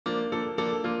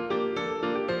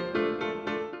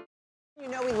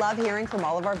We love hearing from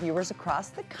all of our viewers across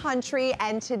the country,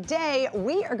 and today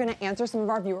we are going to answer some of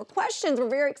our viewer questions. We're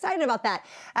very excited about that.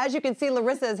 As you can see,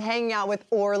 Larissa is hanging out with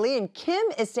Orly, and Kim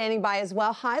is standing by as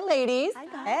well. Hi, ladies. Hi,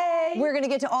 guys. Hey. We're going to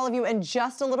get to all of you in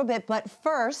just a little bit, but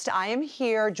first, I am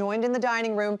here, joined in the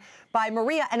dining room by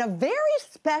Maria and a very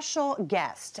special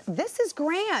guest. This is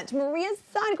Grant, Maria's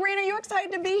son. Grant, are you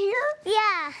excited to be here?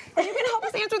 Yeah. Are you going to help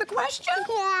us answer the question?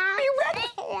 Yeah. Are you ready?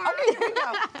 Yeah. Okay, here we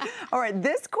go. All right,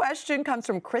 this question comes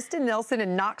from Kristen Nilsson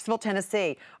in Knoxville,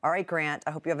 Tennessee. All right, Grant,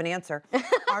 I hope you have an answer.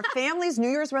 Our family's New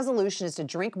Year's resolution is to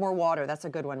drink more water. That's a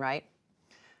good one, right?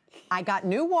 I got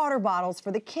new water bottles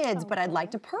for the kids, but I'd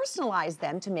like to personalize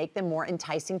them to make them more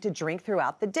enticing to drink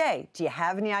throughout the day. Do you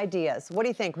have any ideas? What do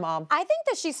you think, Mom? I think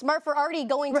that she's smart for already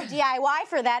going to DIY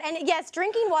for that. And yes,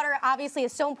 drinking water obviously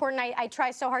is so important. I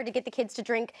try so hard to get the kids to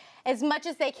drink as much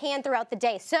as they can throughout the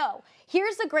day. So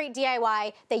here's a great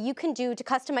DIY that you can do to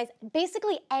customize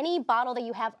basically any bottle that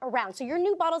you have around. So your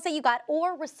new bottles that you got,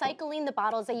 or recycling the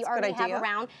bottles that you already have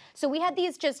around. So we had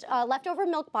these just leftover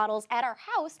milk bottles at our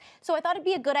house. So I thought it'd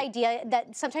be a good idea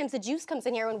that sometimes the juice comes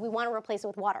in here when we want to replace it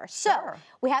with water. So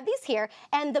we have these here,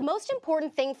 and the most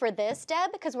important thing for this,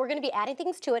 Deb, because we're going to be adding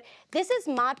things to it, this is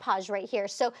Mod Podge right here.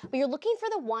 So you're looking for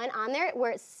the one on there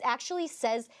where it actually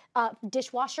says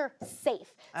dishwasher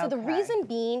safe. So the reason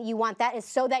being you want that is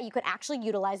so that you could actually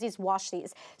utilize these, wash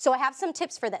these. So I have some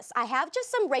tips for this. I have just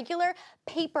some regular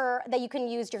paper that you can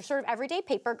use, your sort of everyday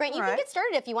paper. Grant, you can get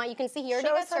started if you want. You can see here, already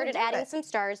got started adding some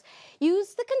stars.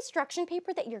 Use the construction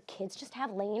paper that your kids just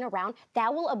have laying around.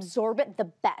 That will absorb it the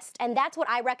best, and that's what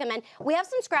I recommend. We have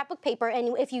some scrapbook paper,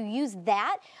 and if you use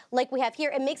that, like we have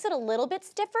here, it makes it a little bit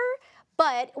stiffer,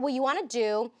 but what you want to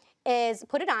do is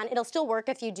put it on. It'll still work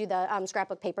if you do the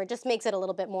scrapbook paper. It just makes it a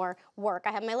little bit more work.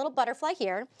 I have my little butterfly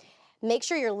here. Make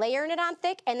sure you're layering it on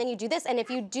thick, and then you do this, and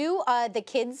if you do the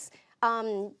kids'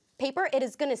 paper, it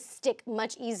is going to stick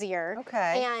much easier.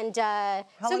 Okay. And how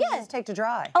long does this take to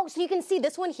dry? Oh, so you can see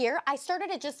this one here. I started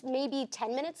it just maybe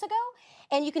 10 minutes ago,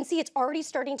 and you can see it's already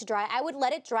starting to dry. I would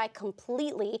let it dry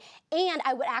completely, and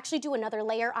I would actually do another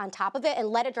layer on top of it and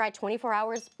let it dry 24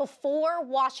 hours before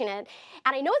washing it.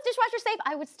 And I know it's dishwasher safe.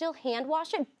 I would still hand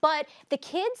wash it, but the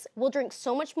kids will drink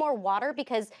so much more water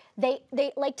because they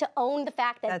like to own the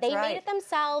fact that they made it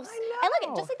themselves. I know. And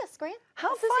look at just like this, Grant.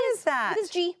 How fun is that? This is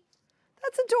G.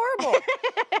 That's adorable.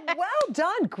 Well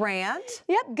done, Grant.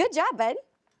 Yep, good job, bud.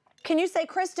 Can you say,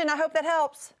 Kristen, I hope that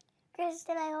helps?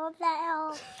 Kristen, I hope that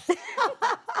helps.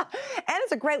 And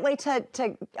it's a great way to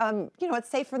you know, it's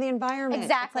safe for the environment.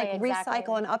 Exactly. It's like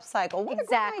recycle and upcycle. What a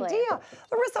great idea.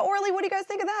 Larissa, Orly, what do you guys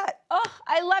think of that? Oh,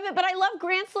 I love it, but I love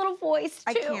Grant's little voice, too.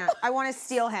 I can't. I want to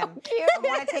steal him. I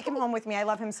want to take him home with me. I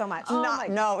love him so much.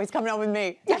 No, he's coming home with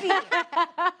me. Debbie,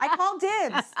 I call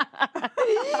dibs.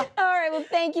 All right, well,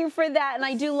 thank you for that. And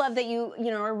I do love that you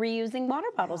know, are reusing water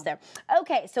bottles there.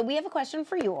 Okay, so we have a question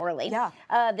for you, Orly. Yeah.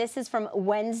 This is from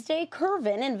Wednesday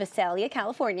Curvin in Visalia,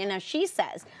 California. Now, she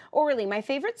says, Orly, my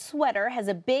favorite sweater has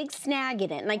a big snag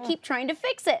in it, and I keep trying to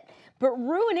fix it, but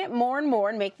ruin it more and more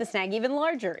and make the snag even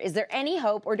larger. Is there any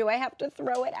hope, or do I have to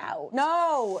throw it out?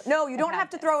 No, you don't have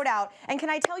to throw it out. And can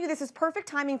I tell you, this is perfect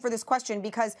timing for this question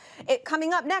because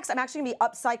coming up next, I'm actually going to be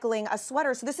upcycling a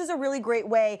sweater. So this is a really great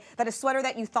way that a sweater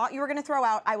that you thought you were going to throw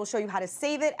out, I will show you how to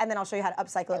save it, and then I'll show you how to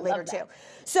upcycle it later too.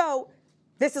 So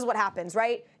this is what happens,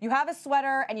 right? You have a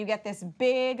sweater and you get this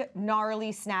big,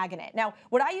 gnarly snag in it. Now,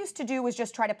 what I used to do was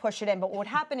just try to push it in, but what would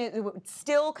happen is it would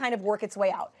still kind of work its way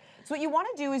out. So what you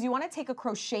want to do is you want to take a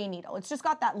crochet needle. It's just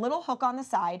got that little hook on the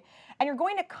side, and you're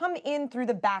going to come in through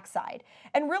the back side.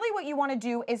 And really what you want to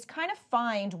do is kind of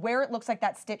find where it looks like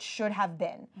that stitch should have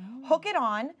been. Hook it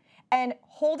on and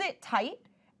hold it tight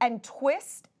and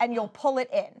twist, and you'll pull it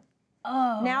in.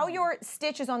 Now your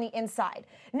stitch is on the inside.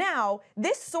 Now,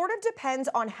 this sort of depends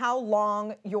on how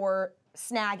long your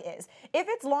snag is. If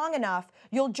it's long enough,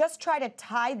 you'll just try to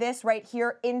tie this right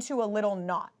here into a little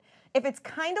knot. If it's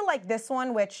kind of like this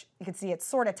one, which you can see it's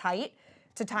sort of tight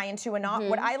to tie into a knot,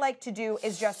 what I like to do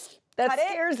is just cut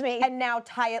it and now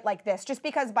tie it like this, just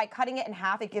because by cutting it in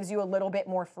half, it gives you a little bit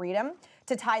more freedom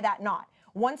to tie that knot.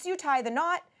 Once you tie the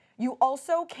knot, you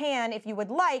also can, if you would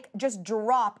like, just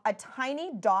drop a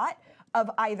tiny dot of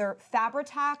either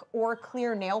Fabri-Tac or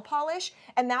clear nail polish,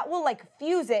 and that will like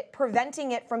fuse it,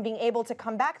 preventing it from being able to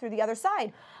come back through the other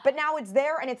side. But now it's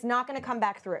there and it's not going to come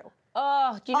back through.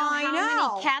 Oh, do you know I how know.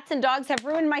 many cats and dogs have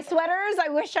ruined my sweaters? I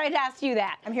wish I'd asked you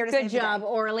that. I'm here to Good save the job, day.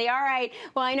 Orly. All right.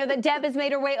 Well, I know that Deb has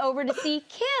made her way over to see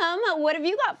Kim. What have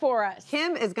you got for us?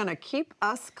 Kim is going to keep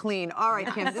us clean. All right,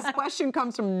 Kim, this question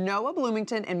comes from Noah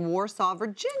Bloomington in Warsaw,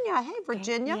 Virginia. Hey,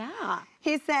 Virginia. Yeah.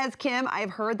 He says, Kim,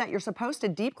 I've heard that you're supposed to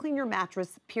deep clean your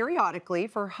mattress periodically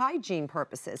for hygiene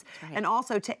purposes and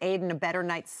also to aid in a better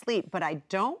night's sleep, but I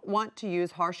don't want to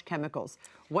use harsh chemicals.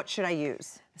 What should I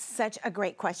use? Such a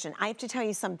great question. I have to tell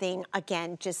you something,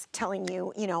 again, just telling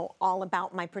you, all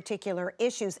about my particular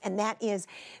issues, and that is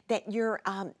that your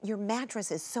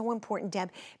mattress is so important,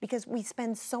 Deb, because we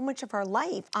spend so much of our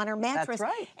life on our mattress. That's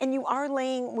right. And you are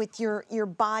laying with your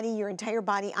body, your entire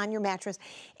body on your mattress.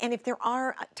 And if there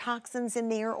are toxins in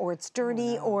there, or it's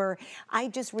dirty, or I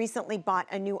just recently bought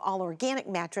a new all-organic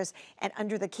mattress at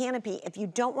Under the Canopy. If you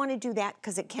don't want to do that,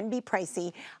 because it can be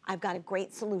pricey, I've got a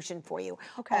great solution for you.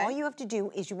 Okay. All you have to do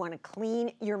is you want to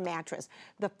clean your mattress.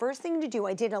 The first thing to do,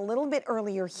 I did a little bit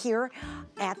earlier here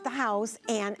at the house,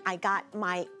 and I got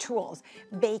my tools.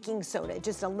 Baking soda,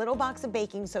 just a little box of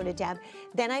baking soda, Deb.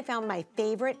 Then I found my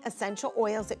favorite essential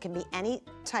oils. It can be any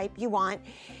type you want.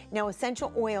 Now,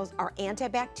 essential oils are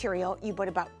antibacterial. You put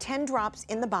about 10 drops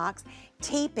in the box,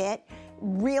 tape it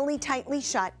really tightly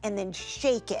shut, and then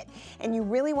shake it. And you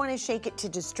really want to shake it to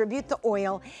distribute the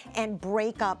oil and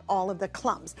break up all of the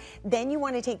clumps. Then you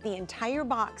want to take the entire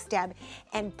box, Deb,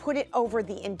 and put it over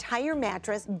the entire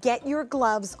mattress. Get your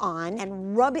gloves on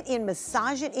and rub it in,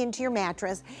 massage it into your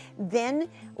mattress. Then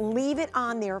leave it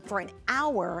on there for an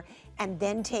hour, and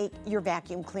then take your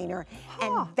vacuum cleaner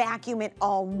and vacuum it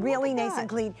all really nice and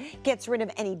clean. Gets rid of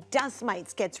any dust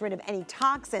mites, gets rid of any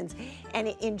toxins, and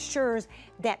it ensures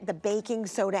that the baking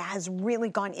soda has really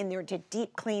gone in there to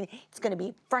deep clean. It's gonna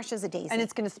be fresh as a daisy. And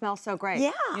it's going to smell so great.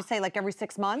 Yeah. You say like every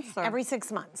 6 months? Or? Every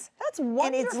 6 months. That's wonderful.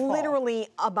 And it's literally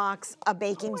a box of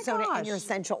baking soda gosh. and your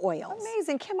essential oils.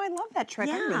 Amazing. Kim, I love that trick.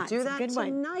 I'm Yeah, going to do it's a that good one.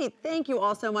 tonight. Thank you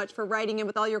all so much for writing in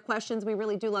with all your questions. We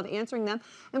really do love answering them.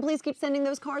 And please keep sending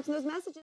those cards and those messages.